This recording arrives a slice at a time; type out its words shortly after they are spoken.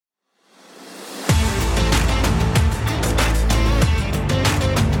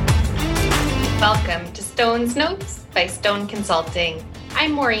Stone's Notes by Stone Consulting.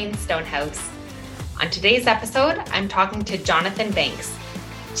 I'm Maureen Stonehouse. On today's episode, I'm talking to Jonathan Banks,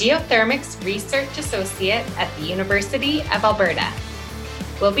 Geothermics Research Associate at the University of Alberta.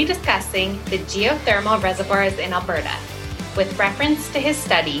 We'll be discussing the geothermal reservoirs in Alberta, with reference to his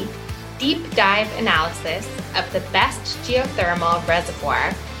study, Deep Dive Analysis of the Best Geothermal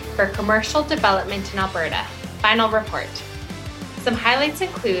Reservoir for Commercial Development in Alberta, Final Report. Some highlights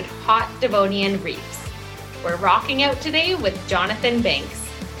include hot Devonian reefs. We're rocking out today with Jonathan Banks.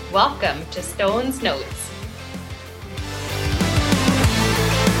 Welcome to Stone's Notes.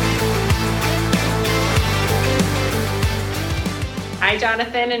 Hi,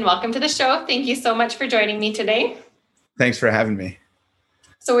 Jonathan, and welcome to the show. Thank you so much for joining me today. Thanks for having me.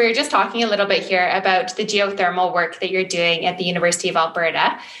 So we were just talking a little bit here about the geothermal work that you're doing at the University of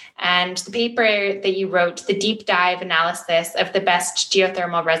Alberta, and the paper that you wrote, the Deep Dive Analysis of the Best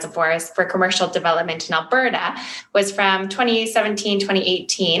Geothermal Reservoirs for Commercial Development in Alberta, was from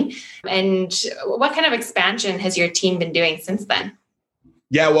 2017-2018. And what kind of expansion has your team been doing since then?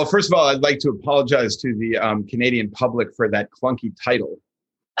 Yeah, well, first of all, I'd like to apologize to the Canadian public for that clunky title.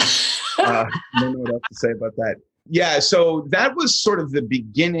 I don't know what else to say about that. Yeah, so that was sort of the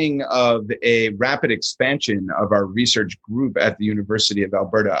beginning of a rapid expansion of our research group at the University of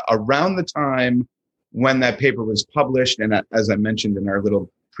Alberta. Around the time when that paper was published, and as I mentioned in our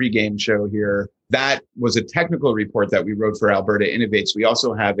little pregame show here, that was a technical report that we wrote for Alberta Innovates. We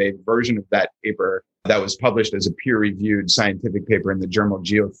also have a version of that paper that was published as a peer-reviewed scientific paper in the journal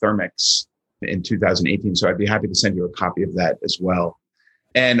Geothermics in 2018. So I'd be happy to send you a copy of that as well.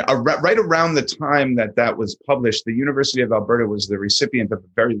 And right around the time that was published, the University of Alberta was the recipient of a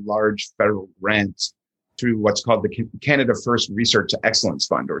very large federal grant through what's called the Canada First Research Excellence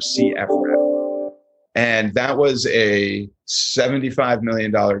Fund, or CFREF. And that was a $75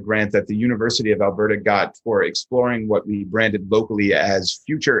 million grant that the University of Alberta got for exploring what we branded locally as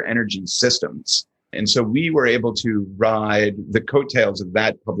future energy systems. And so we were able to ride the coattails of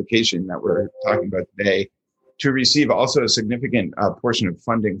that publication that we're talking about today to receive also a significant portion of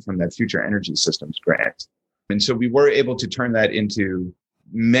funding from that Future Energy Systems grant. And so we were able to turn that into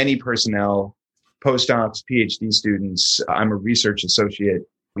many personnel, postdocs, PhD students. I'm a research associate.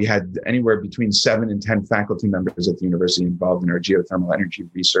 We had anywhere between 7 and 10 faculty members at the university involved in our geothermal energy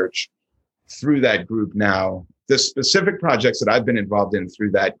research. Through that group now, the specific projects that I've been involved in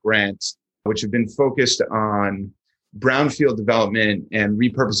through that grant, which have been focused on brownfield development and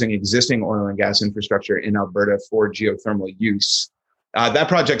repurposing existing oil and gas infrastructure in Alberta for geothermal use. That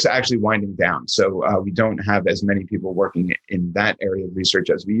project's actually winding down. So we don't have as many people working in that area of research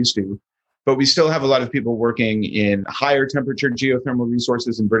as we used to, but we still have a lot of people working in higher temperature geothermal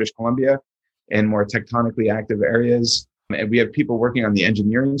resources in British Columbia and more tectonically active areas. And we have people working on the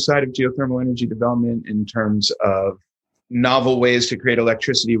engineering side of geothermal energy development in terms of novel ways to create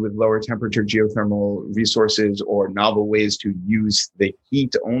electricity with lower temperature geothermal resources, or novel ways to use the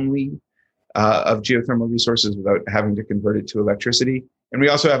heat only of geothermal resources without having to convert it to electricity. And we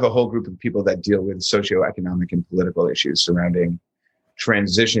also have a whole group of people that deal with socioeconomic and political issues surrounding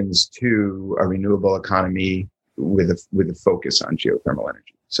transitions to a renewable economy with a focus on geothermal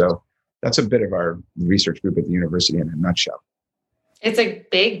energy. So that's a bit of our research group at the university in a nutshell. It's a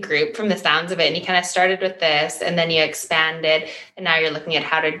big group from the sounds of it. And you kind of started with this and then you expanded and now you're looking at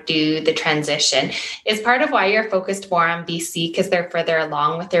how to do the transition. Is part of why you're focused more on BC because they're further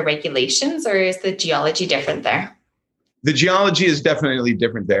along with their regulations, or is the geology different there? The geology is definitely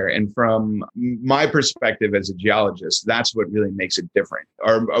different there. And from my perspective as a geologist, that's what really makes it different,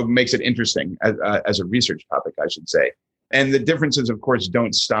 or makes it interesting as a research topic, I should say. And the differences, of course,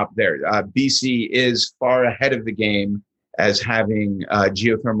 don't stop there. BC is far ahead of the game as having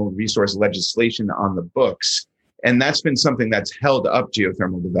geothermal resource legislation on the books. And that's been something that's held up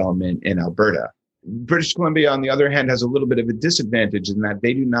geothermal development in Alberta. British Columbia, on the other hand, has a little bit of a disadvantage in that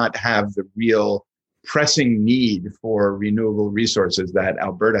they do not have the real pressing need for renewable resources that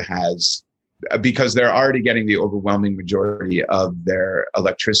Alberta has, because they're already getting the overwhelming majority of their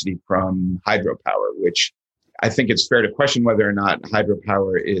electricity from hydropower, which I think it's fair to question whether or not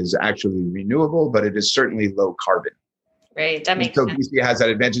hydropower is actually renewable, but it is certainly low carbon. Right, that makes sense. So BC has that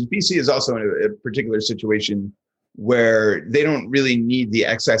advantage. BC is also in a particular situation where they don't really need the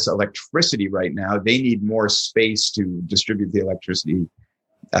excess electricity right now. They need more space to distribute the electricity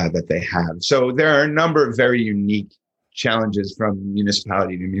that they have. So there are a number of very unique challenges from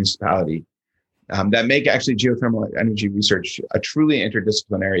municipality to municipality that make actually geothermal energy research a truly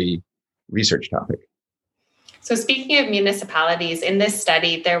interdisciplinary research topic. So speaking of municipalities, in this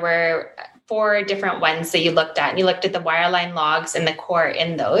study, there were 4 different ones that you looked at, and you looked at the wireline logs and the core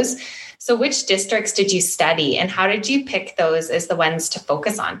in those. So which districts did you study and how did you pick those as the ones to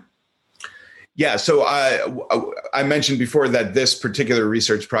focus on? Yeah, so I mentioned before that this particular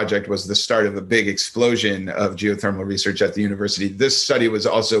research project was the start of a big explosion of geothermal research at the university. This study was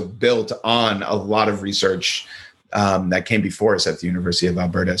also built on a lot of research that came before us at the University of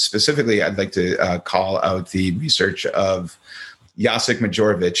Alberta. Specifically, I'd like to call out the research of Jacek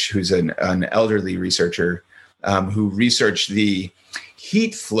Majorowicz, who's an elderly researcher who researched the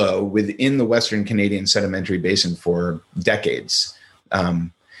heat flow within the Western Canadian Sedimentary Basin for decades.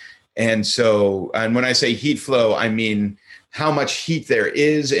 And when I say heat flow, I mean how much heat there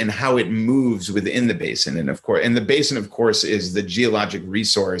is and how it moves within the basin. And the basin, of course, is the geologic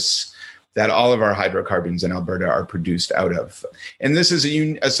resource that all of our hydrocarbons in Alberta are produced out of. And this is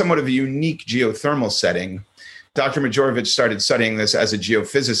a somewhat of a unique geothermal setting. Dr. Majorowicz started studying this as a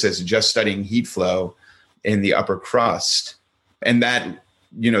geophysicist, just studying heat flow in the upper crust. And that,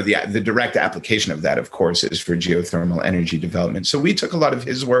 the direct application of that, of course, is for geothermal energy development. So we took a lot of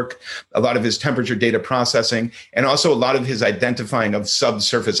his work, a lot of his temperature data processing, and also a lot of his identifying of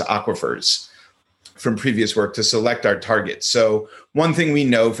subsurface aquifers from previous work to select our targets. So one thing we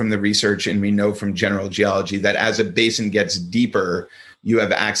know from the research and we know from general geology that as a basin gets deeper, you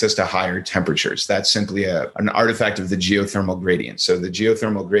have access to higher temperatures. That's simply an artifact of the geothermal gradient. So the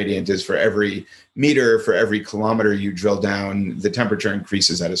geothermal gradient is for every meter, for every kilometer you drill down, the temperature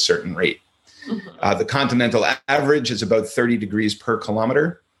increases at a certain rate. Mm-hmm. The continental average is about 30 degrees per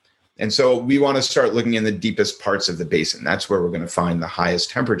kilometer. And so we want to start looking in the deepest parts of the basin. That's where we're going to find the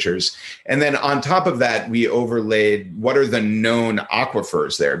highest temperatures. And then on top of that, we overlaid what are the known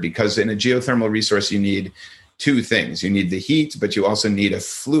aquifers there, because in a geothermal resource, you need two things. You need the heat, but you also need a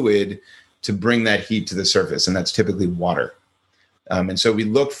fluid to bring that heat to the surface, and that's typically water. And so we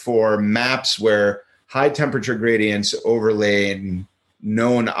look for maps where high temperature gradients overlay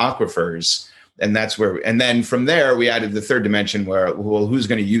known aquifers, and then from there, we added the third dimension where, well, who's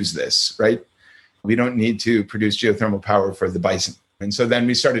going to use this, right? We don't need to produce geothermal power for the bison. And so then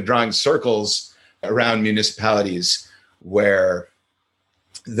we started drawing circles around municipalities where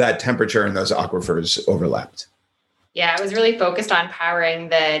that temperature and those aquifers overlapped. Yeah, I was really focused on powering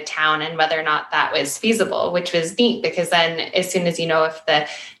the town and whether or not that was feasible, which was neat because then as soon as you know if the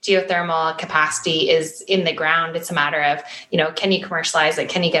geothermal capacity is in the ground, it's a matter of, can you commercialize it?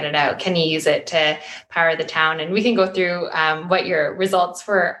 Can you get it out? Can you use it to power the town? And we can go through what your results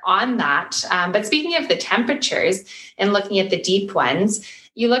were on that. But speaking of the temperatures and looking at the deep ones,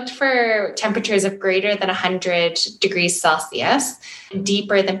 you looked for temperatures of greater than 100 degrees Celsius,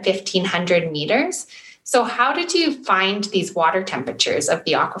 deeper than 1,500 meters. So how did you find these water temperatures of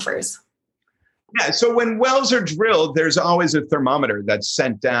the aquifers? Yeah, so when wells are drilled, there's always a thermometer that's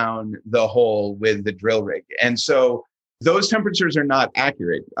sent down the hole with the drill rig. And so those temperatures are not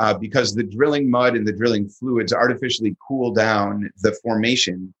accurate because the drilling mud and the drilling fluids artificially cool down the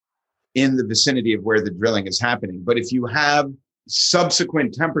formation in the vicinity of where the drilling is happening. But if you have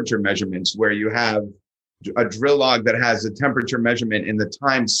subsequent temperature measurements where you have a drill log that has a temperature measurement in the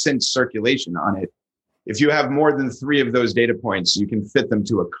time since circulation on it, if you have more than 3 of those data points, you can fit them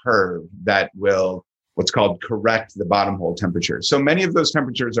to a curve that will what's called correct the bottom hole temperature. So many of those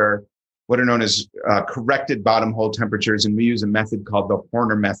temperatures are what are known as corrected bottom hole temperatures. And we use a method called the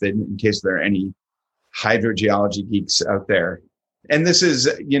Horner method in case there are any hydrogeology geeks out there. And this is,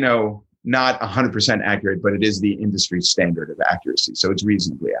 not 100% accurate, but it is the industry standard of accuracy. So it's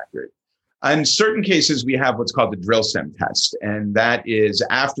reasonably accurate. In certain cases, we have what's called the drill stem test. And that is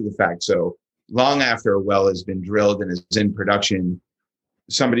after the fact. So long after a well has been drilled and is in production,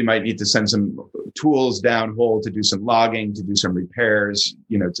 somebody might need to send some tools down hole to do some logging, to do some repairs,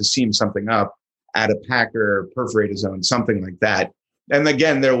 to seam something up, add a packer, perforate a zone, something like that. And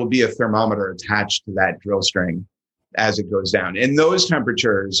again, there will be a thermometer attached to that drill string as it goes down. And those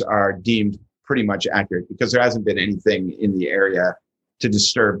temperatures are deemed pretty much accurate because there hasn't been anything in the area to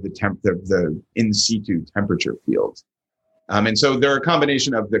disturb the in situ temperature field. And so there are a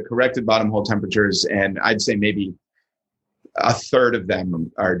combination of the corrected bottom hole temperatures, and I'd say maybe a third of them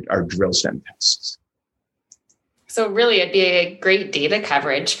are drill stem tests. So really, it'd be a great data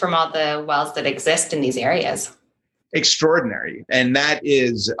coverage from all the wells that exist in these areas. Extraordinary. And that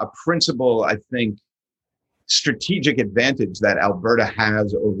is a principal, I think, strategic advantage that Alberta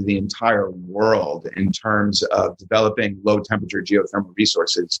has over the entire world in terms of developing low temperature geothermal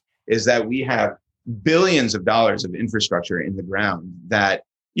resources, is that we have billions of dollars of infrastructure in the ground that,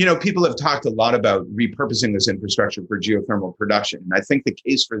 people have talked a lot about repurposing this infrastructure for geothermal production. And I think the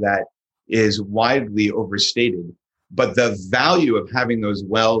case for that is widely overstated. But the value of having those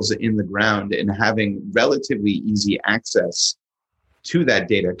wells in the ground and having relatively easy access to that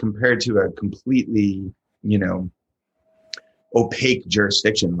data compared to a completely, opaque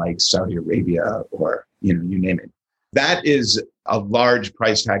jurisdiction like Saudi Arabia or, you name it. That is a large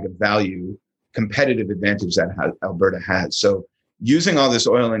price tag of value, competitive advantage that Alberta has. So using all this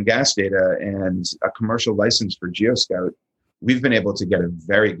oil and gas data and a commercial license for GeoScout, we've been able to get a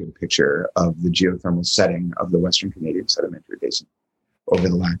very good picture of the geothermal setting of the Western Canadian Sedimentary Basin over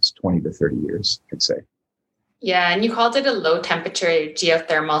the last 20 to 30 years, I'd say. Yeah, and you called it a low temperature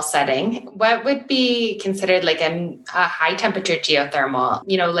geothermal setting. What would be considered like a high temperature geothermal?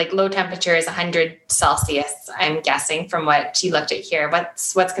 Like low temperature is 100 Celsius, I'm guessing, from what you looked at here.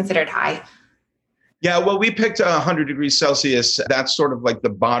 What's considered high? Yeah, well, we picked 100 degrees Celsius. That's sort of like the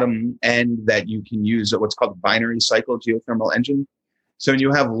bottom end that you can use what's called binary cycle geothermal engine. So when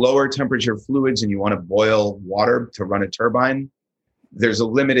you have lower temperature fluids and you want to boil water to run a turbine, there's a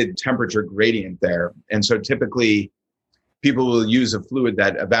limited temperature gradient there. And so typically people will use a fluid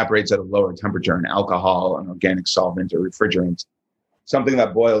that evaporates at a lower temperature, an alcohol, an organic solvent, or refrigerant, something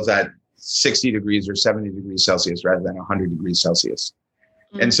that boils at 60 degrees or 70 degrees Celsius rather than 100 degrees Celsius.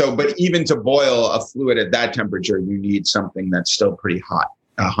 Mm-hmm. And so, but even to boil a fluid at that temperature, you need something that's still pretty hot,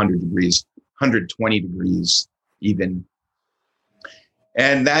 100 degrees, 120 degrees even.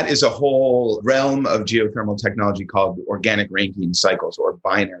 And that is a whole realm of geothermal technology called organic Rankine cycles or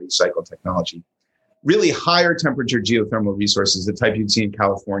binary cycle technology. Really higher temperature geothermal resources, the type you'd see in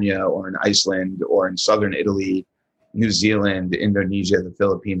California or in Iceland or in southern Italy, New Zealand, Indonesia, the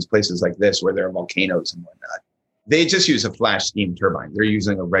Philippines, places like this where there are volcanoes and whatnot. They just use a flash steam turbine. They're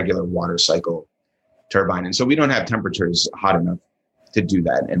using a regular water cycle turbine. And so we don't have temperatures hot enough to do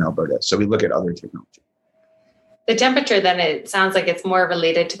that in Alberta. So we look at other technology. The temperature, then, it sounds like it's more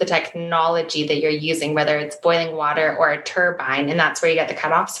related to the technology that you're using, whether it's boiling water or a turbine, and that's where you get the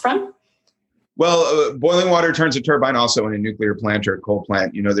cutoffs from? Well, boiling water turns a turbine also in a nuclear plant or a coal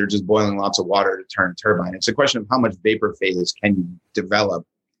plant. They're just boiling lots of water to turn a turbine. It's a question of how much vapor phase can you develop,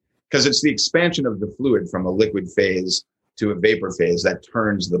 because it's the expansion of the fluid from a liquid phase to a vapor phase that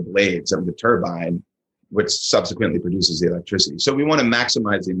turns the blades of the turbine, which subsequently produces the electricity. So we want to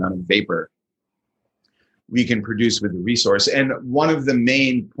maximize the amount of vapor we can produce with the resource. And one of the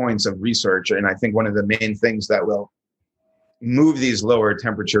main points of research, and I think one of the main things that will move these lower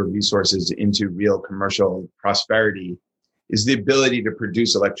temperature resources into real commercial prosperity, is the ability to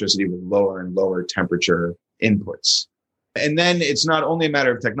produce electricity with lower and lower temperature inputs. And then it's not only a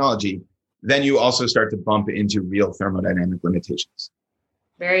matter of technology, then you also start to bump into real thermodynamic limitations.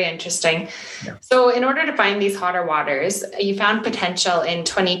 Very interesting. Yeah. So in order to find these hotter waters, you found potential in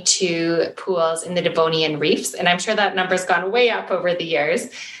 22 pools in the Devonian reefs. And I'm sure that number's gone way up over the years.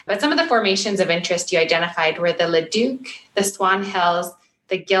 But some of the formations of interest you identified were the Leduc, the Swan Hills,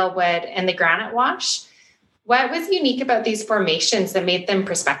 the Gilwood, and the Granite Wash. What was unique about these formations that made them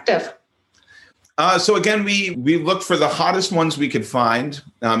prospective? So again, we looked for the hottest ones we could find.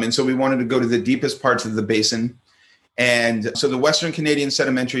 And so we wanted to go to the deepest parts of the basin. And so the Western Canadian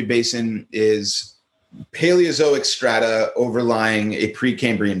Sedimentary Basin is Paleozoic strata overlying a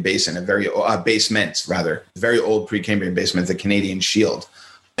Precambrian basin, a very very old Precambrian basement, the Canadian Shield.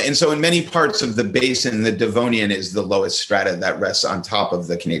 And so in many parts of the basin, the Devonian is the lowest strata that rests on top of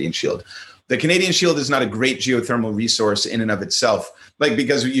the Canadian Shield. The Canadian Shield is not a great geothermal resource in and of itself,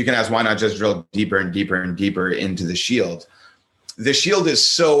 because you can ask, why not just drill deeper and deeper and deeper into the shield? The shield is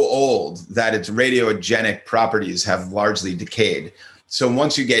so old that its radiogenic properties have largely decayed. So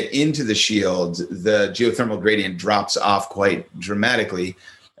once you get into the shield, the geothermal gradient drops off quite dramatically.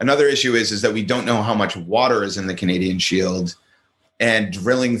 Another issue is that we don't know how much water is in the Canadian Shield, and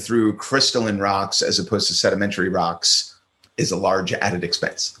drilling through crystalline rocks as opposed to sedimentary rocks is a large added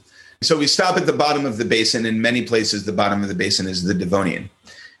expense. So we stop at the bottom of the basin. In many places, the bottom of the basin is the Devonian.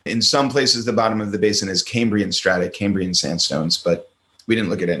 In some places, the bottom of the basin is Cambrian strata, Cambrian sandstones, but we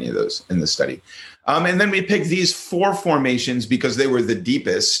didn't look at any of those in the study. And then we picked these 4 formations because they were the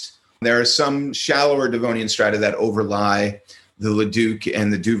deepest. There are some shallower Devonian strata that overlie the Leduc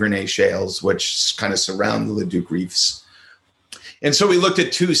and the Duvernay shales, which kind of surround the Leduc reefs. And so we looked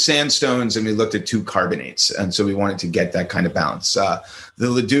at 2 sandstones and we looked at 2 carbonates. And so we wanted to get that kind of balance. The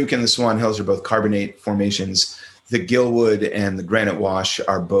Leduc and the Swan Hills are both carbonate formations. The Gilwood and the Granite Wash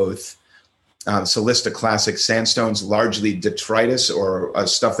are both silicic-classic sandstones, largely detritus or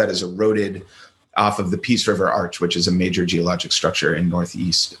stuff that is eroded off of the Peace River Arch, which is a major geologic structure in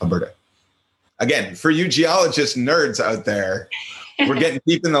northeast Alberta. Again, for you geologist nerds out there, we're getting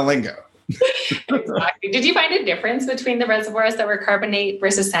deep in the lingo. Exactly. Did you find a difference between the reservoirs that were carbonate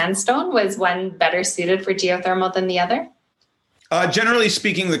versus sandstone? Was one better suited for geothermal than the other? Generally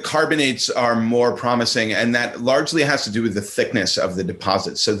speaking, the carbonates are more promising, and that largely has to do with the thickness of the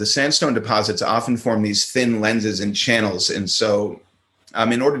deposits. So the sandstone deposits often form these thin lenses and channels. And so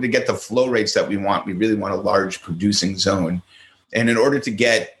in order to get the flow rates that we want, we really want a large producing zone. And in order to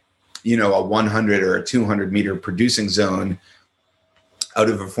get, a 100 or a 200 meter producing zone out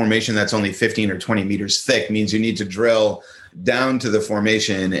of a formation that's only 15 or 20 meters thick means you need to drill down to the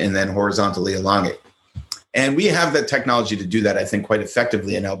formation and then horizontally along it. And we have the technology to do that, I think, quite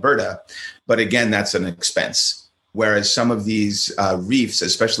effectively in Alberta. But again, that's an expense. Whereas some of these reefs,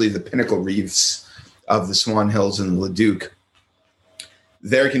 especially the pinnacle reefs of the Swan Hills and the Leduc,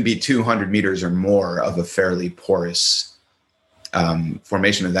 there can be 200 meters or more of a fairly porous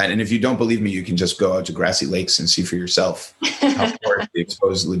formation of that. And if you don't believe me, you can just go out to Grassy Lakes and see for yourself how porous the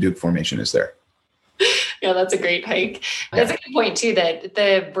exposed Leduc formation is there. Yeah, that's a great hike. That's a good point too, that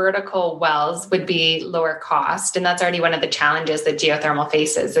the vertical wells would be lower cost. And that's already one of the challenges that geothermal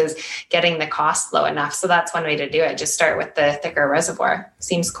faces, is getting the cost low enough. So that's one way to do it. Just start with the thicker reservoir.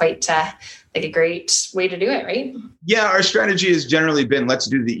 Seems quite like a great way to do it, right? Yeah, our strategy has generally been, let's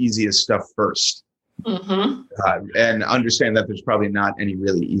do the easiest stuff first. And understand that there's probably not any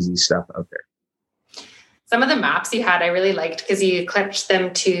really easy stuff out there. Some of the maps you had, I really liked because you clipped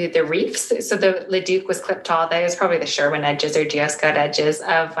them to the reefs. So the Leduc was clipped to all those, probably the Sherwin edges or Geoscout edges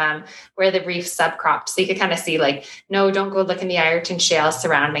of where the reef subcropped. So you could kind of see no, don't go look in the Ireton Shale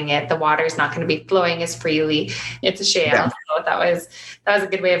surrounding it. The water's not going to be flowing as freely. It's a shale. Yeah. So that was a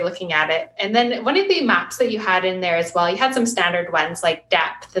good way of looking at it. And then one of the maps that you had in there as well, you had some standard ones like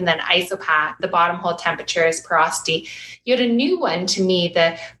depth and then isopath, the bottom hole temperatures, porosity. You had a new one to me,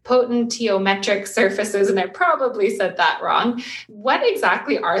 the potentiometric surfaces, and I probably said that wrong. What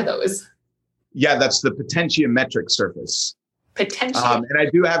exactly are those? Yeah, that's the potentiometric surface. Potentiometric. And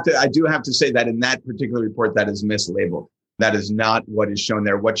I do have to say that in that particular report, that is mislabeled. That is not what is shown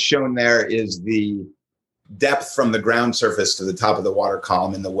there. What's shown there is the depth from the ground surface to the top of the water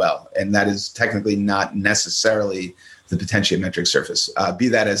column in the well, and that is technically not necessarily the potentiometric surface. Be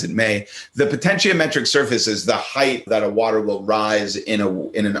that as it may, the potentiometric surface is the height that a water will rise in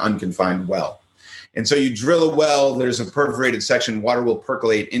an unconfined well. And so you drill a well, there's a perforated section, water will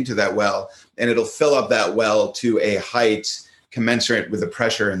percolate into that well, and it'll fill up that well to a height commensurate with the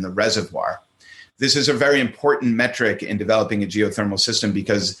pressure in the reservoir. This is a very important metric in developing a geothermal system,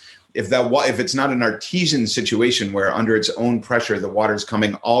 because if it's not an artesian situation where under its own pressure the water is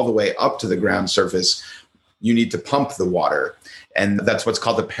coming all the way up to the ground surface, you need to pump the water. And that's what's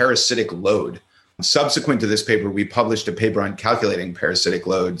called a parasitic load. Subsequent to this paper, we published a paper on calculating parasitic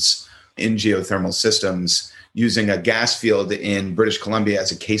loads in geothermal systems using a gas field in British Columbia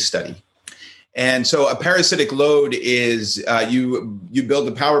as a case study. And so a parasitic load is you build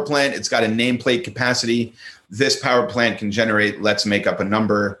a power plant. It's got a nameplate capacity. This power plant can generate, let's make up a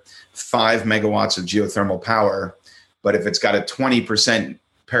number, 5 megawatts of geothermal power. But if it's got a 20%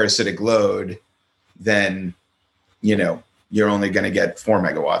 parasitic load, then, you're only going to get 4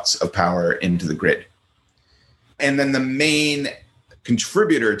 megawatts of power into the grid. And then the main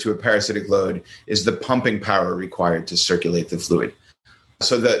contributor to a parasitic load is the pumping power required to circulate the fluid.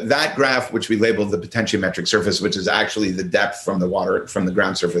 So that graph, which we labeled the potentiometric surface, which is actually the depth from the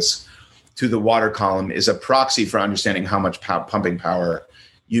ground surface to the water column, is a proxy for understanding how much pumping power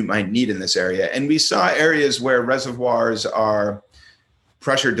you might need in this area. And we saw areas where reservoirs are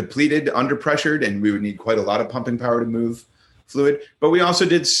pressure depleted, under pressured, and we would need quite a lot of pumping power to move fluid. But we also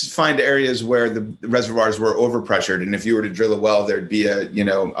did find areas where the reservoirs were overpressured. And if you were to drill a well, there'd be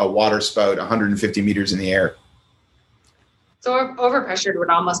a water spout 150 meters in the air. So overpressured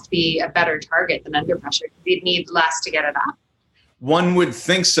would almost be a better target than underpressured. You'd need less to get it up. One would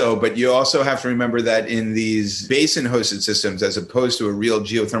think so, but you also have to remember that in these basin-hosted systems, as opposed to a real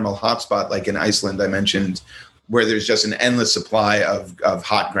geothermal hotspot like in Iceland I mentioned, where there's just an endless supply of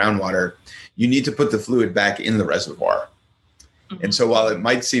hot groundwater, you need to put the fluid back in the reservoir. Mm-hmm. And so while it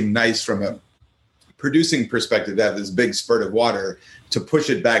might seem nice from a producing perspective to have this big spurt of water, to push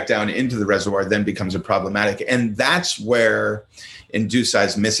it back down into the reservoir then becomes a problematic. And that's where induced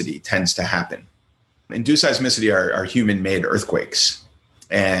seismicity tends to happen. Induced seismicity are human-made earthquakes.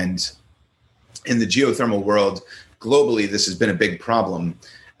 And in the geothermal world, globally, this has been a big problem.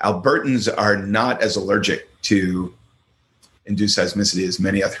 Albertans are not as allergic to induced seismicity as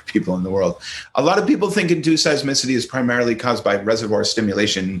many other people in the world. A lot of people think induced seismicity is primarily caused by reservoir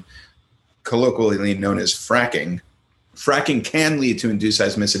stimulation, colloquially known as fracking. Fracking can lead to induced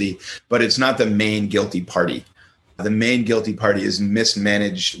seismicity, but it's not the main guilty party. The main guilty party is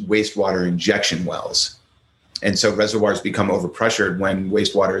mismanaged wastewater injection wells. And so reservoirs become overpressured when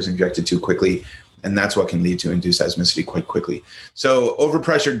wastewater is injected too quickly. And that's what can lead to induced seismicity quite quickly. So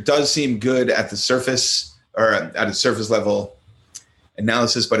overpressure does seem good at the surface or at a surface level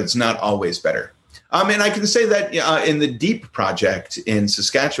analysis, but it's not always better. And I can say that in the DEEP project in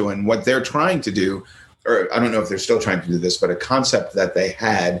Saskatchewan, what they're trying to do, or I don't know if they're still trying to do this, but a concept that they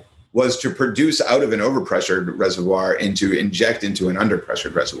had was to produce out of an overpressured reservoir and to inject into an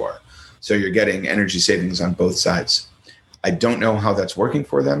underpressured reservoir. So you're getting energy savings on both sides. I don't know how that's working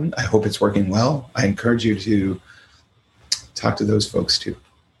for them. I hope it's working well. I encourage you to talk to those folks too.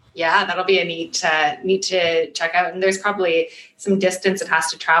 Yeah, that'll be a neat to check out. And there's probably some distance it has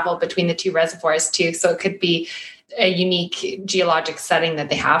to travel between the two reservoirs too. So it could be a unique geologic setting that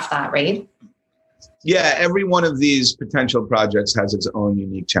they have that, right? Yeah, every one of these potential projects has its own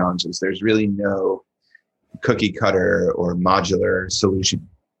unique challenges. There's really no cookie cutter or modular solution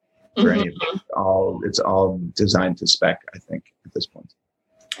for any of it. It's all designed to spec, I think, at this point.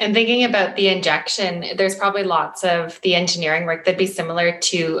 And thinking about the injection, there's probably lots of the engineering work that'd be similar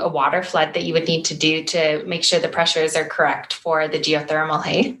to a water flood that you would need to do to make sure the pressures are correct for the geothermal,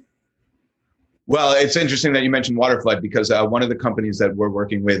 hey? Well, it's interesting that you mentioned water flood because one of the companies that we're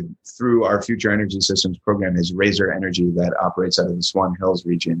working with through our Future Energy Systems program is Razor Energy that operates out of the Swan Hills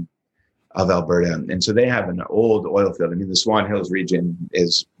region of Alberta. And so they have an old oil field. I mean, the Swan Hills region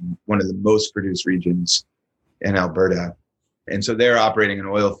is one of the most produced regions in Alberta. And so they're operating an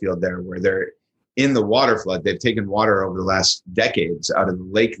oil field there where they're in the water flood. They've taken water over the last decades out of the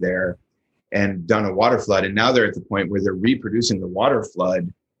lake there and done a water flood. And now they're at the point where they're reproducing the water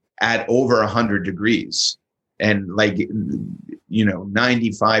flood at over 100 degrees. And 95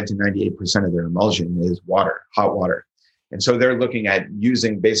 to 98% of their emulsion is water, hot water. And so they're looking at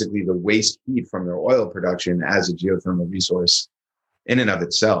using basically the waste heat from their oil production as a geothermal resource in and of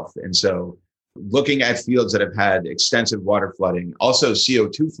itself. And so looking at fields that have had extensive water flooding, also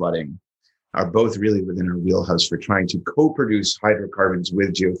CO2 flooding, are both really within our wheelhouse for trying to co-produce hydrocarbons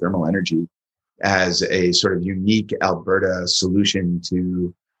with geothermal energy as a sort of unique Alberta solution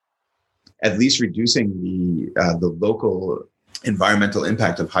to at least reducing the local environmental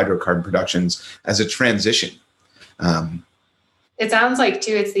impact of hydrocarbon productions as a transition. It sounds like,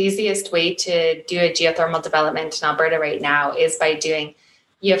 too, it's the easiest way to do a geothermal development in Alberta right now is by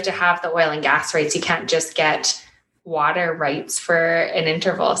you have to have the oil and gas rights. You can't just get water rights for an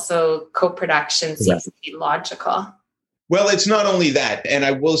interval. So co-production seems to be logical. Well, it's not only that. And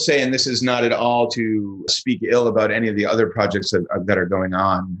I will say, and this is not at all to speak ill about any of the other projects that are going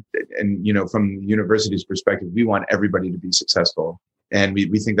on. And, from the university's perspective, we want everybody to be successful. And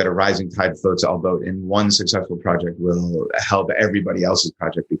we think that a rising tide floats all boat, and one successful project will help everybody else's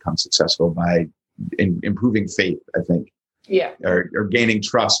project become successful by improving faith, I think. Yeah. Or gaining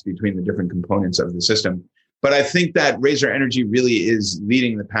trust between the different components of the system. But I think that Razor Energy really is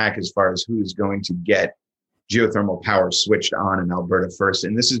leading the pack as far as who is going to get geothermal power switched on in Alberta first.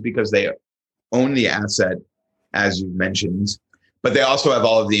 And this is because they own the asset, as you've mentioned, but they also have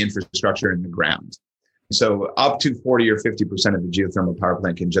all of the infrastructure in the ground. So up to 40 or 50% of the geothermal power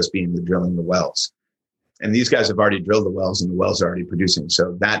plant can just be in the drilling the wells. And these guys have already drilled the wells and the wells are already producing.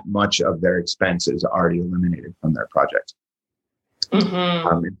 So that much of their expense is already eliminated from their project.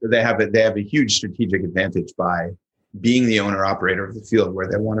 They have a huge strategic advantage by being the owner operator of the field where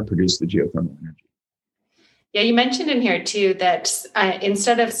they want to produce the geothermal energy. Yeah, you mentioned in here too that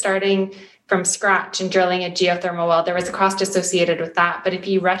instead of starting from scratch and drilling a geothermal well, there was a cost associated with that. But if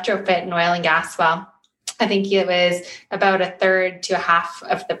you retrofit an oil and gas well, I think it was about a third to a half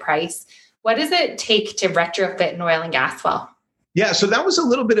of the price. What does it take to retrofit an oil and gas well? Yeah, so that was a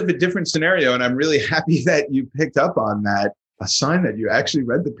little bit of a different scenario. And I'm really happy that you picked up on that, a sign that you actually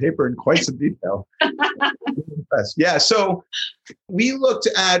read the paper in quite some detail. Yeah, so we looked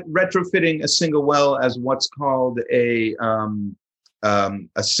at retrofitting a single well as what's called a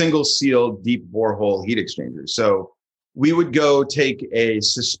single seal deep borehole heat exchanger. So we would go take a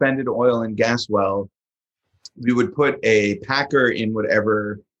suspended oil and gas well. We would put a packer in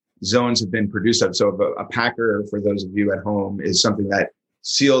whatever zones have been produced of. So a packer, for those of you at home, is something that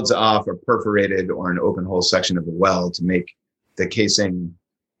seals off a perforated or an open hole section of the well to make the casing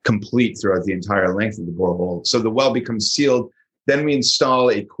complete throughout the entire length of the borehole. So the well becomes sealed. Then we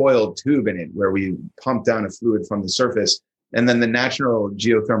install a coiled tube in it where we pump down a fluid from the surface. And then the natural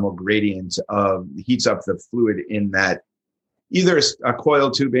geothermal gradient heats up the fluid in that, either a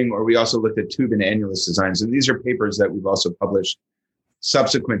coiled tubing, or we also looked at tube and annulus designs. And these are papers that we've also published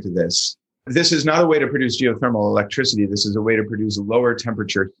subsequent to this. This is not a way to produce geothermal electricity. This is a way to produce lower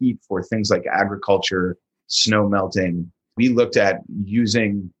temperature heat for things like agriculture, snow melting. We looked at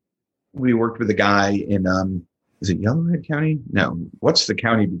we worked with a guy in Is it Yellowhead County? No. What's the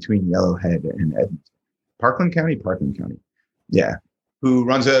county between Yellowhead and Edmonton? Parkland County? Parkland County. Yeah. Who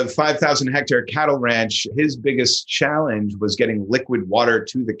runs a 5,000 hectare cattle ranch. His biggest challenge was getting liquid water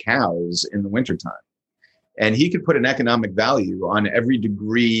to the cows in the wintertime. And he could put an economic value on every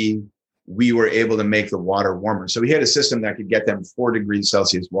degree we were able to make the water warmer. So he had a system that could get them 4 degrees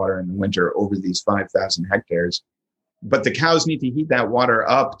Celsius water in the winter over these 5,000 hectares. But the cows need to heat that water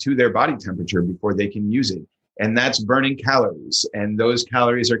up to their body temperature before they can use it. And that's burning calories. And those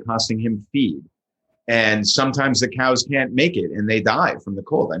calories are costing him feed. And sometimes the cows can't make it and they die from the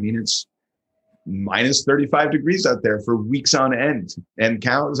cold. I mean, it's minus 35 degrees out there for weeks on end. And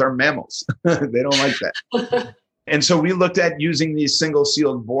cows are mammals. They don't like that. And so we looked at using these single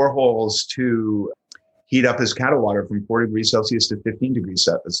sealed boreholes to heat up his cattle water from 4 degrees Celsius to 15 degrees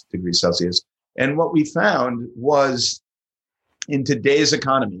Celsius. And what we found was in today's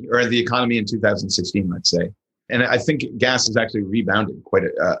economy, or the economy in 2016, let's say, and I think gas has actually rebounded quite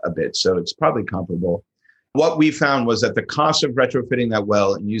a bit, so it's probably comparable. What we found was that the cost of retrofitting that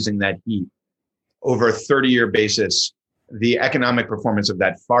well and using that heat over a 30-year basis, the economic performance of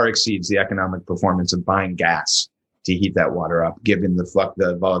that far exceeds the economic performance of buying gas to heat that water up, given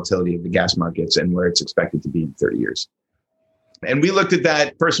the volatility of the gas markets and where it's expected to be in 30 years. And we looked at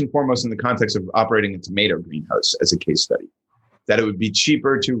that first and foremost in the context of operating a tomato greenhouse as a case study, that it would be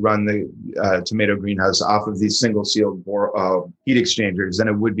cheaper to run the tomato greenhouse off of these single sealed heat exchangers than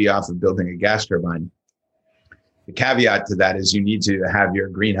it would be off of building a gas turbine. The caveat to that is you need to have your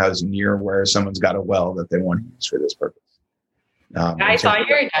greenhouse near where someone's got a well that they want to use for this purpose. I saw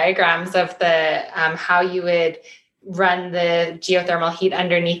your diagrams of the how you would run the geothermal heat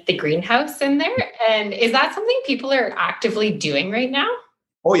underneath the greenhouse in there. And is that something people are actively doing right now?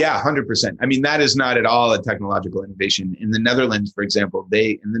 Oh, yeah, 100%. I mean, that is not at all a technological innovation. In the Netherlands, for example, have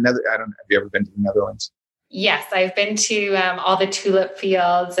you ever been to the Netherlands? Yes, I've been to all the tulip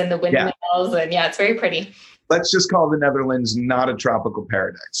fields and the windmills. Yeah. And yeah, it's very pretty. Let's just call the Netherlands not a tropical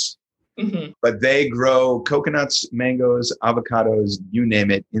paradise. Mm-hmm. But they grow coconuts, mangoes, avocados, you name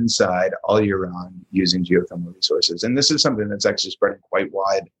it, inside all year round using geothermal resources. And this is something that's actually spreading quite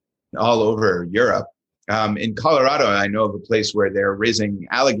wide all over Europe. In Colorado, I know of a place where they're raising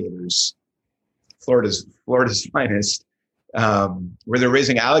alligators, Florida's finest, where they're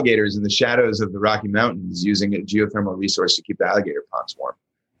raising alligators in the shadows of the Rocky Mountains using a geothermal resource to keep the alligator ponds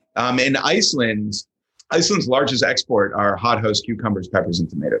warm. In Iceland's largest export are hothouse cucumbers, peppers, and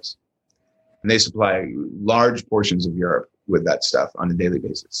tomatoes. And they supply large portions of Europe with that stuff on a daily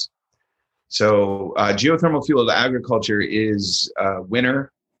basis. So geothermal fueled agriculture is a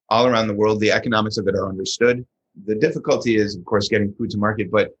winner all around the world. The economics of it are understood. The difficulty is, of course, getting food to market.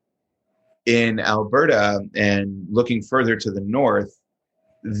 But in Alberta and looking further to the north,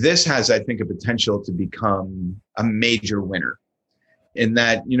 this has, I think, a potential to become a major winner. In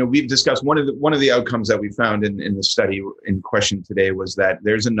that, we've discussed one of the outcomes that we found in the study in question today was that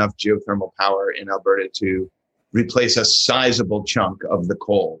there's enough geothermal power in Alberta to replace a sizable chunk of the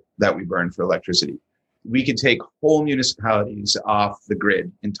coal that we burn for electricity. We could take whole municipalities off the grid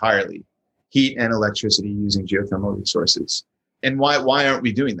entirely, heat and electricity using geothermal resources. And why aren't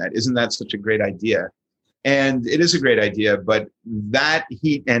we doing that? Isn't that such a great idea? And it is a great idea, but that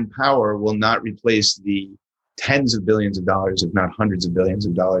heat and power will not replace the tens of billions of dollars, if not hundreds of billions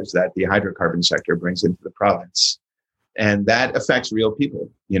of dollars, that the hydrocarbon sector brings into the province. And that affects real people,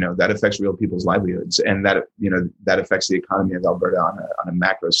 that affects real people's livelihoods. And that affects the economy of Alberta on a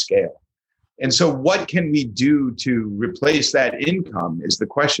macro scale. And so what can we do to replace that income is the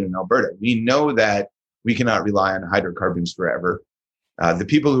question in Alberta. We know that we cannot rely on hydrocarbons forever. The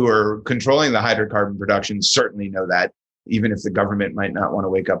people who are controlling the hydrocarbon production certainly know that, even if the government might not want to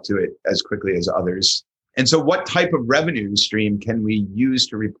wake up to it as quickly as others. And so what type of revenue stream can we use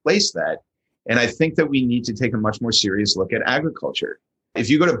to replace that? And I think that we need to take a much more serious look at agriculture. If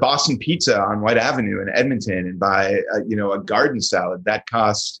you go to Boston Pizza on White Avenue in Edmonton and buy a garden salad, that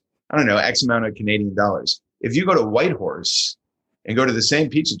costs, X amount of Canadian dollars. If you go to Whitehorse and go to the same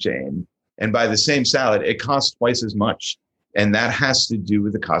pizza chain and buy the same salad, it costs twice as much. And that has to do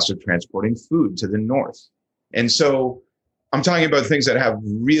with the cost of transporting food to the north. And so I'm talking about things that have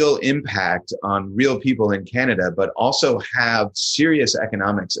real impact on real people in Canada, but also have serious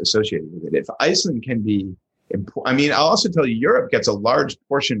economics associated with it. If Iceland can be, I'll also tell you, Europe gets a large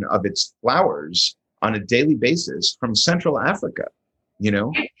portion of its flowers on a daily basis from Central Africa,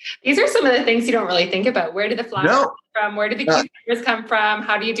 These are some of the things you don't really think about. Where do the flowers come from? Where do the cucumbers come from?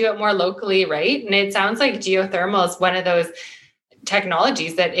 How do you do it more locally, right? And it sounds like geothermal is one of those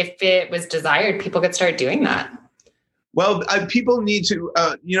technologies that if it was desired, people could start doing that. Well, people need to,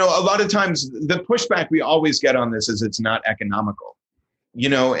 a lot of times the pushback we always get on this is it's not economical,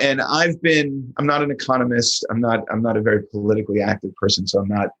 and I'm not an economist. I'm not a very politically active person. So I'm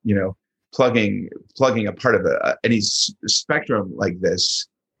not, plugging a part of any spectrum like this.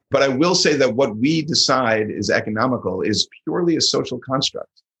 But I will say that what we decide is economical is purely a social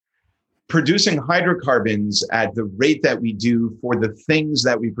construct. Producing hydrocarbons at the rate that we do for the things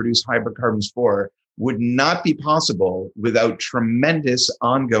that we produce hydrocarbons for would not be possible without tremendous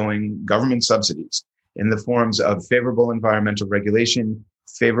ongoing government subsidies in the forms of favorable environmental regulation,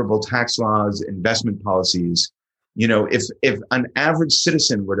 favorable tax laws, investment policies. If an average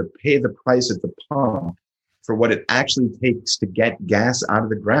citizen were to pay the price at the pump for what it actually takes to get gas out of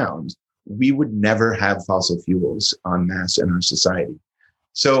the ground, we would never have fossil fuels en masse in our society.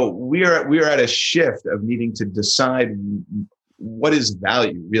 So we are at a shift of needing to decide what is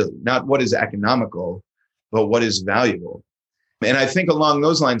value, really, not what is economical, but what is valuable. And I think along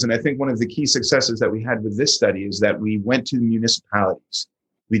those lines, and I think one of the key successes that we had with this study is that we went to municipalities.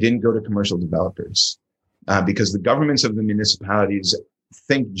 We didn't go to commercial developers because the governments of the municipalities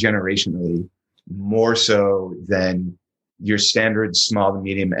think generationally more so than your standard small to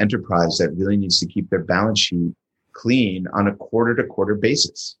medium enterprise that really needs to keep their balance sheet clean on a quarter to quarter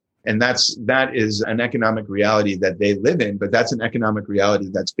basis. And that is an economic reality that they live in, but that's an economic reality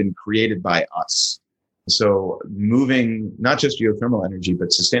that's been created by us. So moving not just geothermal energy,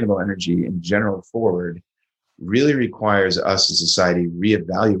 but sustainable energy in general forward really requires us as a society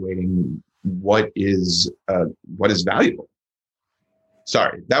reevaluating what is valuable.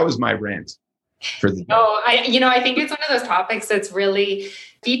 Sorry, that was my rant for the day. I think it's one of those topics that's really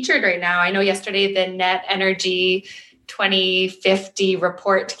featured right now. I know yesterday the Net Energy 2050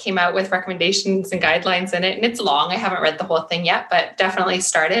 report came out with recommendations and guidelines in it. And it's long. I haven't read the whole thing yet, but definitely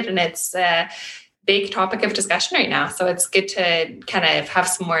started. And it's a big topic of discussion right now. So it's good to kind of have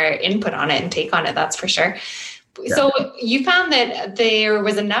some more input on it and take on it. That's for sure. Yeah. So you found that there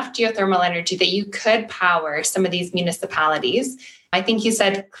was enough geothermal energy that you could power some of these municipalities. I think you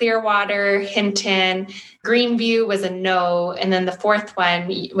said Clearwater, Hinton, Greenview was a no. And then the fourth one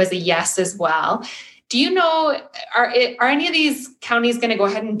was a yes as well. Do you know, are any of these counties going to go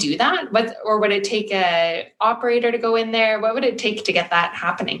ahead and do that? Or would it take an operator to go in there? What would it take to get that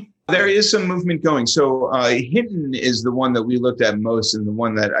happening? There is some movement going. So Hinton is the one that we looked at most and the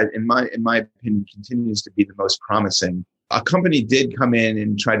one that, in my opinion, continues to be the most promising. A company did come in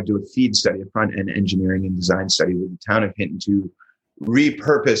and try to do a FEED study, a front-end engineering and design study with the town of Hinton to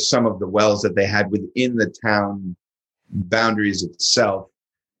repurpose some of the wells that they had within the town boundaries itself.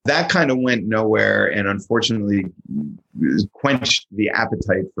 That kind of went nowhere and unfortunately quenched the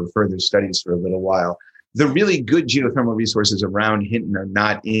appetite for further studies for a little while. The really good geothermal resources around Hinton are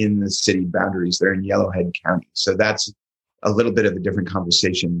not in the city boundaries. They're in Yellowhead County. So that's a little bit of a different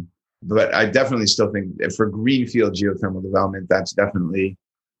conversation. But I definitely still think that for greenfield geothermal development, that's definitely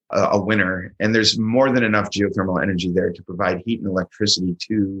a winner. And there's more than enough geothermal energy there to provide heat and electricity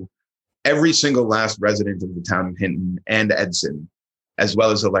to every single last resident of the town of Hinton and Edson, as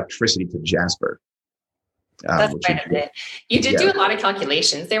well as electricity to Jasper. That's quite a bit. You did do a lot of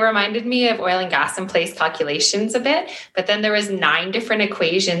calculations. They reminded me of oil and gas in place calculations a bit, but then there was 9 different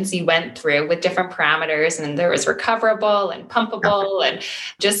equations you went through with different parameters, and there was recoverable and pumpable and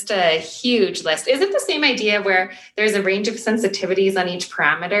just a huge list. Is it the same idea where there's a range of sensitivities on each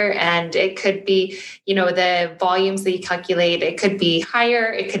parameter, and it could be, the volumes that you calculate, it could be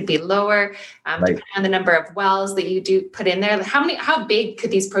higher, it could be lower, depending on the number of wells that you do put in there. How big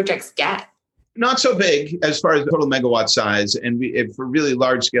could these projects get? Not so big as far as total megawatt size. And if for really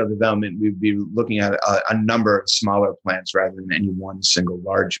large scale development, we'd be looking at a number of smaller plants rather than any one single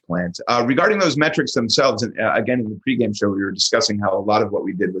large plant. Regarding those metrics themselves, and again, in the pregame show, we were discussing how a lot of what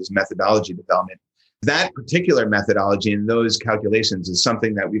we did was methodology development. That particular methodology and those calculations is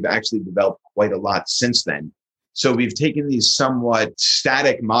something that we've actually developed quite a lot since then. So we've taken these somewhat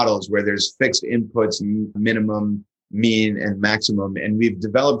static models where there's fixed inputs, minimum, mean, and maximum. And we've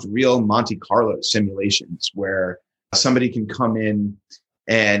developed real Monte Carlo simulations where somebody can come in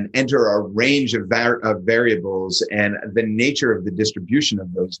and enter a range of variables and the nature of the distribution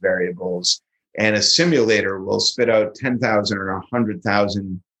of those variables. And a simulator will spit out 10,000 or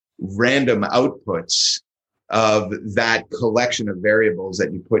 100,000 random outputs of that collection of variables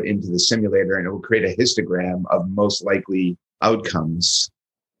that you put into the simulator, and it will create a histogram of most likely outcomes.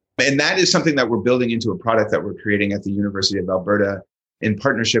 And that is something that we're building into a product that we're creating at the University of Alberta in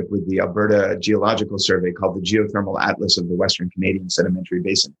partnership with the Alberta Geological Survey called the Geothermal Atlas of the Western Canadian Sedimentary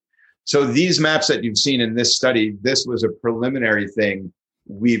Basin. So these maps that you've seen in this study, this was a preliminary thing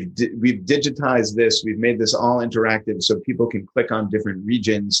we've digitized this. We've made this all interactive so people can click on different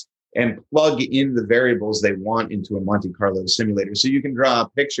regions and plug in the variables they want into a Monte Carlo simulator. So you can draw a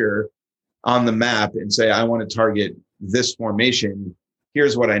picture on the map and say, I want to target this formation.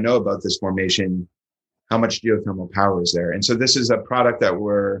 Here's what I know about this formation. How much geothermal power is there? And so this is a product that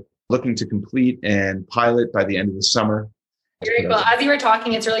we're looking to complete and pilot by the end of the summer. Very cool. As you were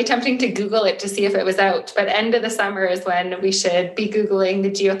talking, it's really tempting to Google it to see if it was out, but end of the summer is when we should be Googling the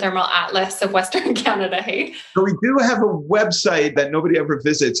geothermal atlas of Western Canada, hey? So we do have a website that nobody ever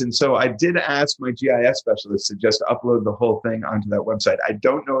visits. And so I did ask my GIS specialist to just upload the whole thing onto that website. I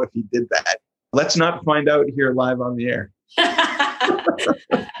don't know if he did that. Let's not find out here live on the air.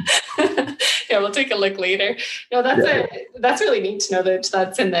 Yeah, we'll take a look later. No, that's really neat to know that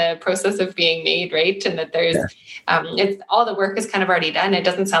that's in the process of being made, right? And that there's, it's all the work is kind of already done. It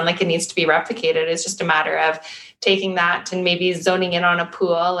doesn't sound like it needs to be replicated. It's just a matter of taking that and maybe zoning in on a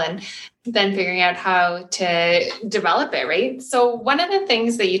pool and then figuring out how to develop it, right? So one of the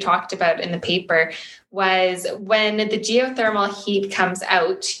things that you talked about in the paper was when the geothermal heat comes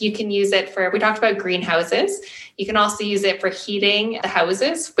out, you can use it for, we talked about greenhouses. You can also use it for heating the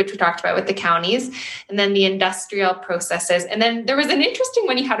houses, which we talked about with the counties, and then the industrial processes. And then there was an interesting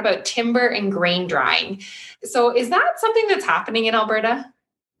one you had about timber and grain drying. So is that something that's happening in Alberta?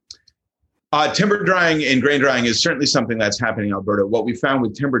 Timber drying and grain drying is certainly something that's happening in Alberta. What we found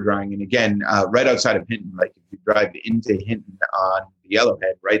with timber drying, and again, right outside of Hinton, like if you drive into Hinton on the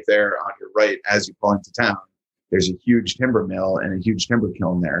Yellowhead, right there on your right as you pull into town, there's a huge timber mill and a huge timber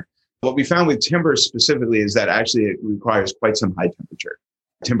kiln there. What we found with timber specifically is that actually it requires quite some high temperature.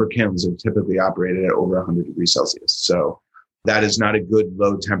 Timber kilns are typically operated at over 100 degrees Celsius. So that is not a good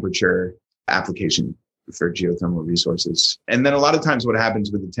low temperature application for geothermal resources. And then a lot of times what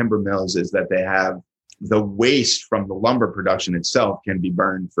happens with the timber mills is that they have the waste from the lumber production itself can be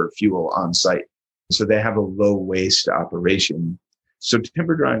burned for fuel on site. So they have a low waste operation. So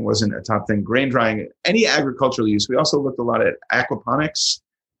timber drying wasn't a top thing. Grain drying, any agricultural use. We also looked a lot at aquaponics,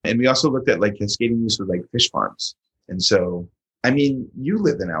 and we also looked at like cascading use with like fish farms. And so, I mean, you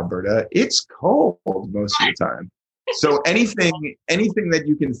live in Alberta, it's cold most of the time. So anything that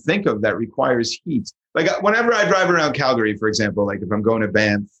you can think of that requires heat, like whenever I drive around Calgary, for example, like if I'm going to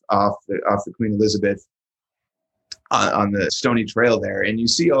Banff off the Queen Elizabeth on the Stony Trail there, and you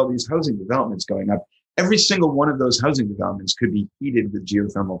see all these housing developments going up, every single one of those housing developments could be heated with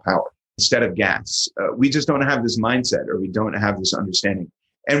geothermal power instead of gas. We just don't have this mindset, or we don't have this understanding.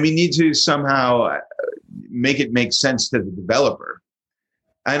 And we need to somehow make it make sense to the developer.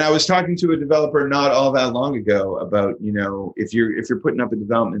 And I was talking to a developer not all that long ago about, you know, if you're putting up a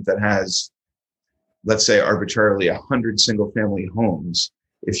development that has, let's say arbitrarily 100 single family homes,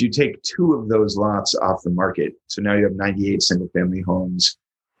 if you take 2 of those lots off the market, so now you have 98 single family homes,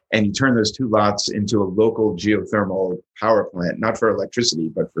 and you turn those 2 lots into a local geothermal power plant, not for electricity,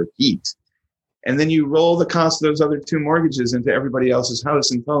 but for heat. And then you roll the cost of those other 2 mortgages into everybody else's house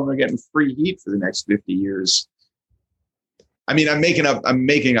and tell them they're getting free heat for the next 50 years. I mean, I'm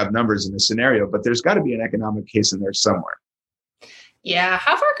making up numbers in this scenario, but there's got to be an economic case in there somewhere. Yeah.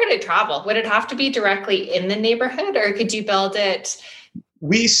 How far could it travel? Would it have to be directly in the neighborhood, or could you build it?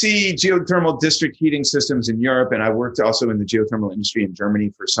 We see geothermal district heating systems in Europe, and I worked also in the geothermal industry in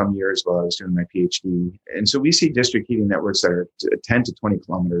Germany for some years while I was doing my PhD. And so we see district heating networks that are 10 to 20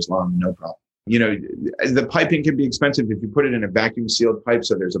 kilometers long, no problem. You know, the piping can be expensive if you put it in a vacuum sealed pipe.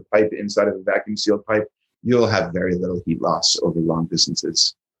 So there's a pipe inside of a vacuum sealed pipe. You'll have very little heat loss over long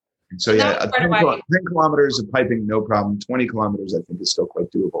distances. And so, yeah, 10 kilometers of piping, no problem. 20 kilometers, I think, is still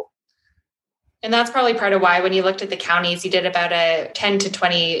quite doable. And that's probably part of why when you looked at the counties, you did about a 10 to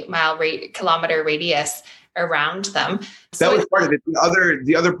 20 kilometer radius around them. So that was part of it.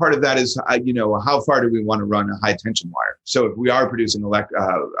 The other part of that is, you know, how far do we want to run a high tension wire? So if we are producing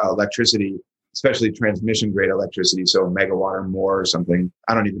electricity, especially transmission grade electricity, so a megawatt or more or something,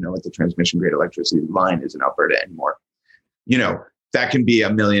 I don't even know what the transmission grade electricity line is in Alberta anymore. You know, that can be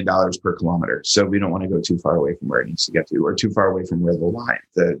 $1 million per kilometer. So we don't want to go too far away from where it needs to get to, or too far away from where the line,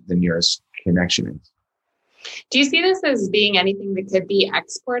 the nearest connection is. Do you see this as being anything that could be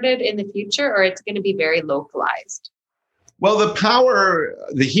exported in the future, or it's going to be very localized? Well,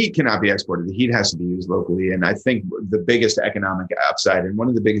 the heat cannot be exported. The heat has to be used locally. And I think the biggest economic upside and one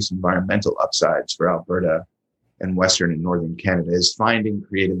of the biggest environmental upsides for Alberta and Western and Northern Canada is finding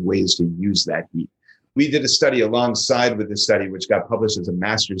creative ways to use that heat. We did a study alongside with this study, which got published as a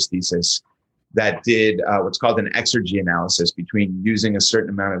master's thesis, that did what's called an exergy analysis between using a certain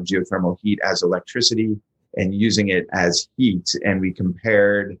amount of geothermal heat as electricity and using it as heat. And we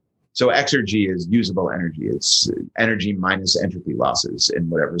compared So exergy is usable energy. It's energy minus entropy losses in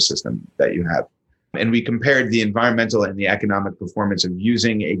whatever system that you have. And we compared the environmental and the economic performance of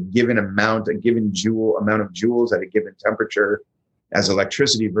using a given amount, a given amount of joules at a given temperature as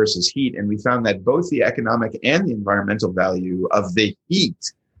electricity versus heat. And we found that both the economic and the environmental value of the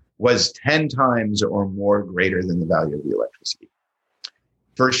heat was 10 times or more greater than the value of the electricity.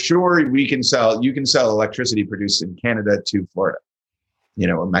 For sure, you can sell electricity produced in Canada to Florida,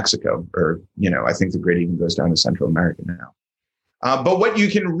 or Mexico, or, I think the grid even goes down to Central America now. But what you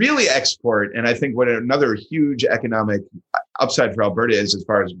can really export, and I think what another huge economic upside for Alberta is as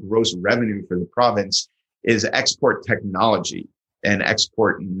far as gross revenue for the province, is export technology and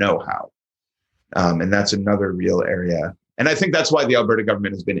export know-how. And that's another real area. And I think that's why the Alberta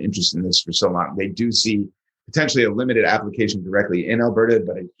government has been interested in this for so long. They do see potentially a limited application directly in Alberta,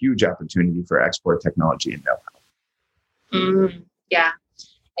 but a huge opportunity for export technology and know-how. Yeah.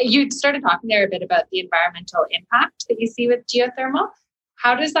 You started talking there a bit about the environmental impact that you see with geothermal.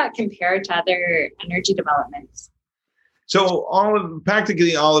 How does that compare to other energy developments? So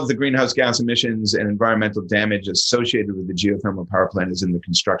practically all of the greenhouse gas emissions and environmental damage associated with the geothermal power plant is in the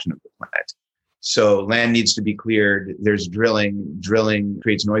construction of the plant. So land needs to be cleared. There's drilling. Drilling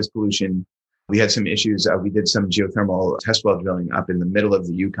creates noise pollution. We had some issues. We did some geothermal test well drilling up in the middle of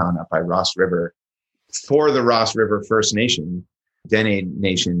the Yukon, up by Ross River, for the Ross River First Nation, Dene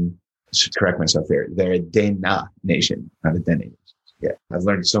Nation. Should correct myself there. They're a Dena Nation, not a Dene Nation. Yeah, I've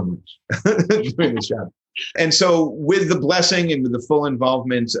learned so much doing this job. And so with the blessing and with the full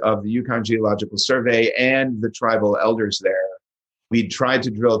involvement of the Yukon Geological Survey and the tribal elders there, we tried to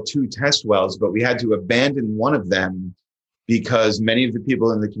drill 2 test wells, but we had to abandon one of them because many of the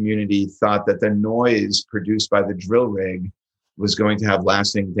people in the community thought that the noise produced by the drill rig was going to have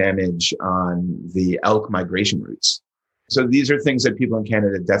lasting damage on the elk migration routes. So these are things that people in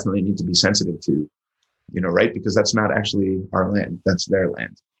Canada definitely need to be sensitive to, right? Because that's not actually our land, that's their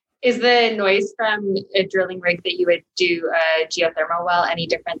land. Is the noise from a drilling rig that you would do a geothermal well any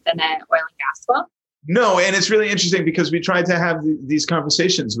different than an oil and gas well? No, and it's really interesting because we tried to have these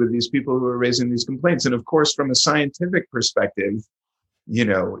conversations with these people who are raising these complaints. And of course, from a scientific perspective,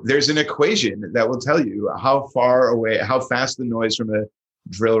 there's an equation that will tell you how fast the noise from a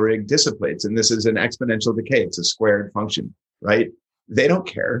drill rig dissipates. And this is an exponential decay. It's a squared function, right? They don't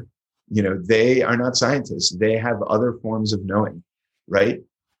care. They are not scientists. They have other forms of knowing, right?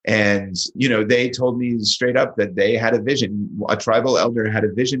 And, they told me straight up that they had a vision. A tribal elder had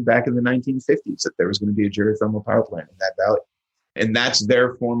a vision back in the 1950s that there was going to be a geothermal power plant in that valley. And that's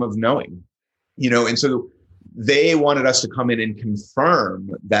their form of knowing, and so they wanted us to come in and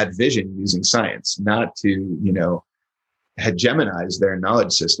confirm that vision using science, not to, hegemonize their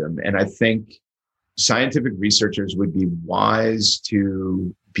knowledge system. And I think scientific researchers would be wise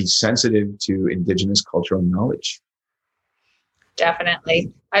to be sensitive to Indigenous cultural knowledge.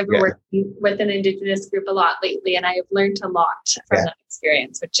 Definitely. I've been working with an Indigenous group a lot lately, and I have learned a lot from that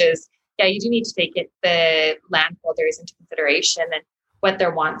experience, which is, you do need to take the landholders into consideration and what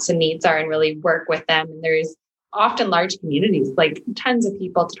their wants and needs are and really work with them. And there's often large communities, like tons of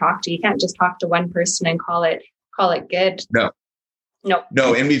people to talk to. You can't just talk to one person and call it good. No.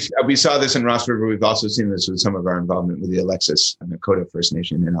 And we saw this in Ross River. We've also seen this with some of our involvement with the Alexis and Nakota First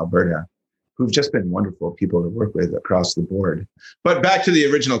Nation in Alberta, who've just been wonderful people to work with across the board. But back to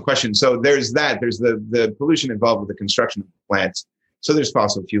the original question. So there's the pollution involved with the construction of the plant. So there's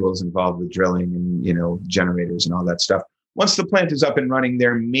fossil fuels involved with drilling and, generators and all that stuff. Once the plant is up and running,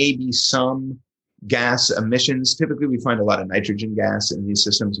 there may be some gas emissions. Typically, we find a lot of nitrogen gas in these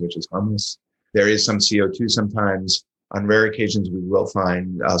systems, which is harmless. There is some CO2 sometimes. On rare occasions, we will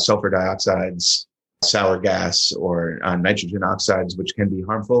find sulfur dioxides, sour gas, or nitrogen oxides, which can be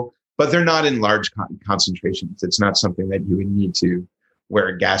harmful. But they're not in large concentrations. It's not something that you would need to wear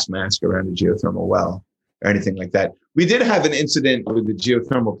a gas mask around a geothermal well or anything like that. We did have an incident with the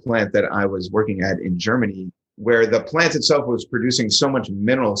geothermal plant that I was working at in Germany, where the plant itself was producing so much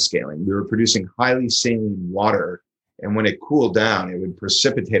mineral scaling. We were producing highly saline water. And when it cooled down, it would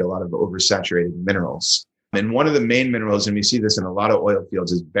precipitate a lot of oversaturated minerals. And one of the main minerals, and we see this in a lot of oil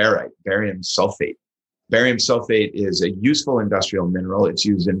fields, is barite, barium sulfate. Barium sulfate is a useful industrial mineral. It's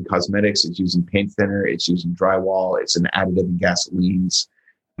used in cosmetics. It's used in paint thinner. It's used in drywall. It's an additive in gasolines.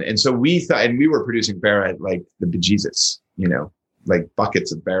 And so we thought, and we were producing barite like the bejesus, like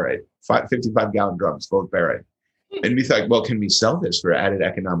buckets of barite, 55-gallon drums full of barite. And we thought, well, can we sell this for added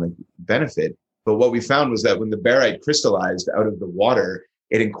economic benefit? But what we found was that when the barite crystallized out of the water,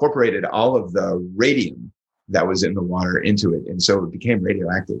 it incorporated all of the radium that was in the water into it. And so it became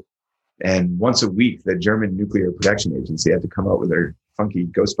radioactive. And once a week, the German Nuclear Protection Agency had to come out with their funky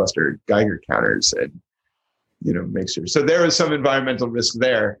Ghostbuster Geiger counters and, make sure. So there is some environmental risk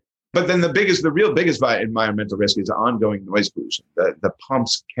there. But then the real biggest environmental risk is ongoing noise pollution. The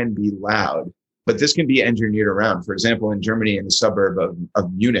pumps can be loud, but this can be engineered around. For example, in Germany, in the suburb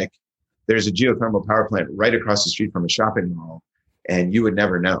of Munich, there's a geothermal power plant right across the street from a shopping mall. And you would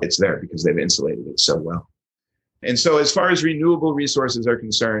never know it's there because they've insulated it so well. And so as far as renewable resources are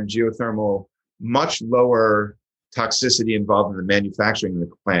concerned, geothermal, much lower toxicity involved in the manufacturing of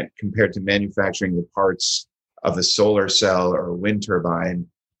the plant compared to manufacturing the parts of a solar cell or a wind turbine,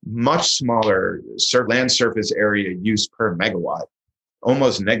 much smaller land surface area use per megawatt,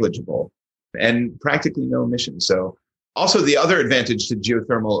 almost negligible, and practically no emissions. So also the other advantage to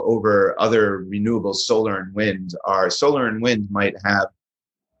geothermal over other renewables, solar and wind, are solar and wind might have,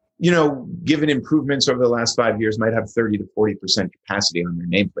 given improvements over the last 5 years, might have 30 to 40% capacity on their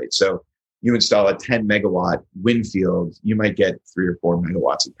nameplate. So you install a 10 megawatt wind field, you might get 3 or 4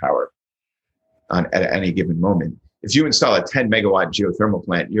 megawatts of power at any given moment. If you install a 10 megawatt geothermal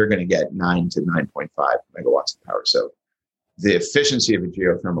plant, you're going to get 9 to 9.5 megawatts of power. So the efficiency of a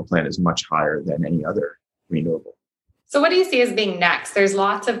geothermal plant is much higher than any other renewable. So what do you see as being next? There's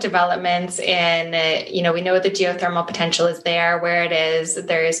lots of developments in, we know the geothermal potential is there where it is.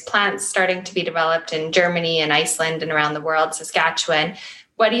 There's plants starting to be developed in Germany and Iceland and around the world, Saskatchewan.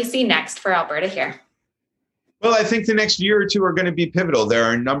 What do you see next for Alberta here? Well, I think the next year or two are going to be pivotal. There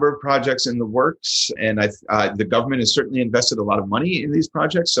are a number of projects in the works, and the government has certainly invested a lot of money in these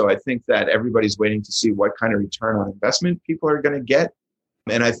projects. So I think that everybody's waiting to see what kind of return on investment people are going to get.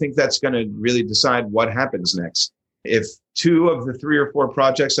 And I think that's going to really decide what happens next. If 2 of the 3 or 4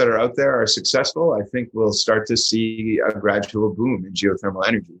 projects that are out there are successful, I think we'll start to see a gradual boom in geothermal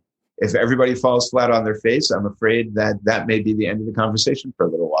energy. If everybody falls flat on their face, I'm afraid that may be the end of the conversation for a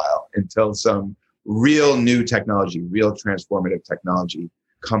little while until some real new technology, real transformative technology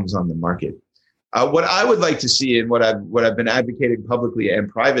comes on the market. What I would like to see, and what I've been advocating publicly and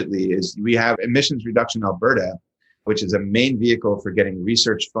privately, is we have Emissions Reduction Alberta, which is a main vehicle for getting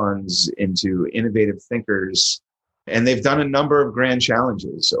research funds into innovative thinkers. And they've done a number of grand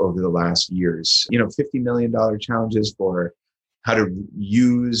challenges over the last years, $50 million challenges for how to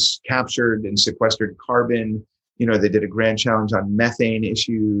use captured and sequestered carbon. They did a grand challenge on methane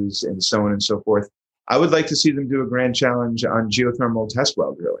issues and so on and so forth. I would like to see them do a grand challenge on geothermal test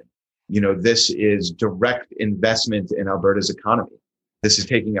well drilling. This is direct investment in Alberta's economy. This is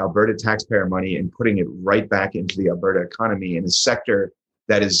taking Alberta taxpayer money and putting it right back into the Alberta economy in a sector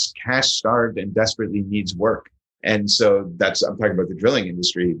that is cash starved and desperately needs work. And so I'm talking about the drilling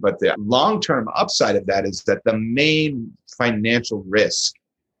industry, but the long-term upside of that is that the main financial risk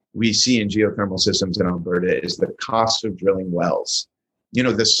we see in geothermal systems in Alberta is the cost of drilling wells.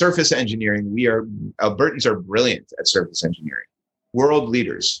 The surface engineering, Albertans are brilliant at surface engineering, world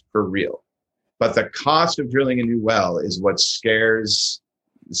leaders for real. But the cost of drilling a new well is what scares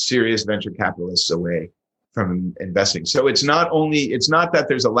serious venture capitalists away from investing. So it's not that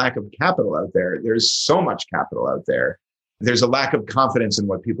there's a lack of capital out there. There's so much capital out there. There's a lack of confidence in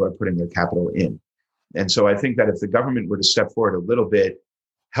what people are putting their capital in. And so I think that if the government were to step forward a little bit,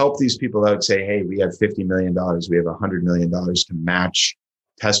 help these people out, say, hey, we have $50 million, we have $100 million to match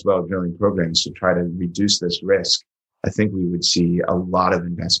test well drilling programs to try to reduce this risk, I think we would see a lot of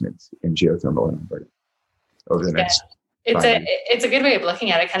investment in geothermal in Alberta over the next 5 years. It's a good way of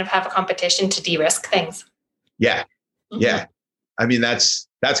looking at it, kind of have a competition to de-risk things. Yeah. Mm-hmm. Yeah. I mean, that's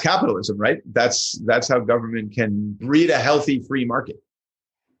capitalism, right? That's how government can breed a healthy free market.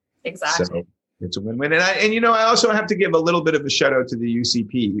 Exactly. So it's a win-win. And I also have to give a little bit of a shout out to the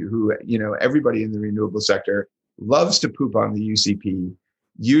UCP, who, everybody in the renewable sector loves to poop on the UCP,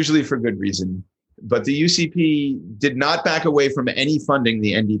 usually for good reason. But the UCP did not back away from any funding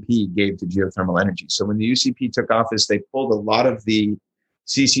the NDP gave to geothermal energy. So when the UCP took office, they pulled a lot of the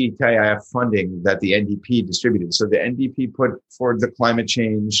CCTIF funding that the NDP distributed. So the NDP put forward the climate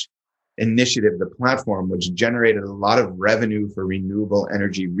change initiative, the platform, which generated a lot of revenue for renewable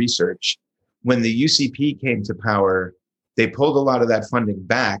energy research. When the UCP came to power, they pulled a lot of that funding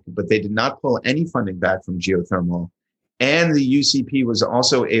back, but they did not pull any funding back from geothermal. And the UCP was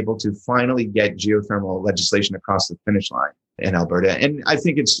also able to finally get geothermal legislation across the finish line in Alberta. And I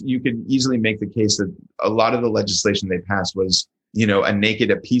think you could easily make the case that a lot of the legislation they passed was, a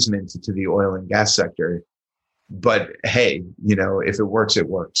naked appeasement to the oil and gas sector. But hey, if it works, it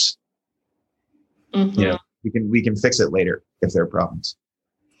works. Mm-hmm. We can fix it later if there are problems.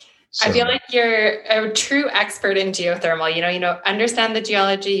 So. I feel like you're a true expert in geothermal. You understand the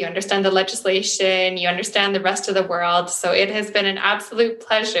geology, you understand the legislation, you understand the rest of the world. So it has been an absolute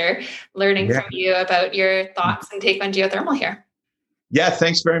pleasure learning from you about your thoughts and take on geothermal here. Yeah,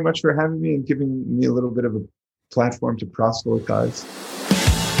 thanks very much for having me and giving me a little bit of a platform to proselytize.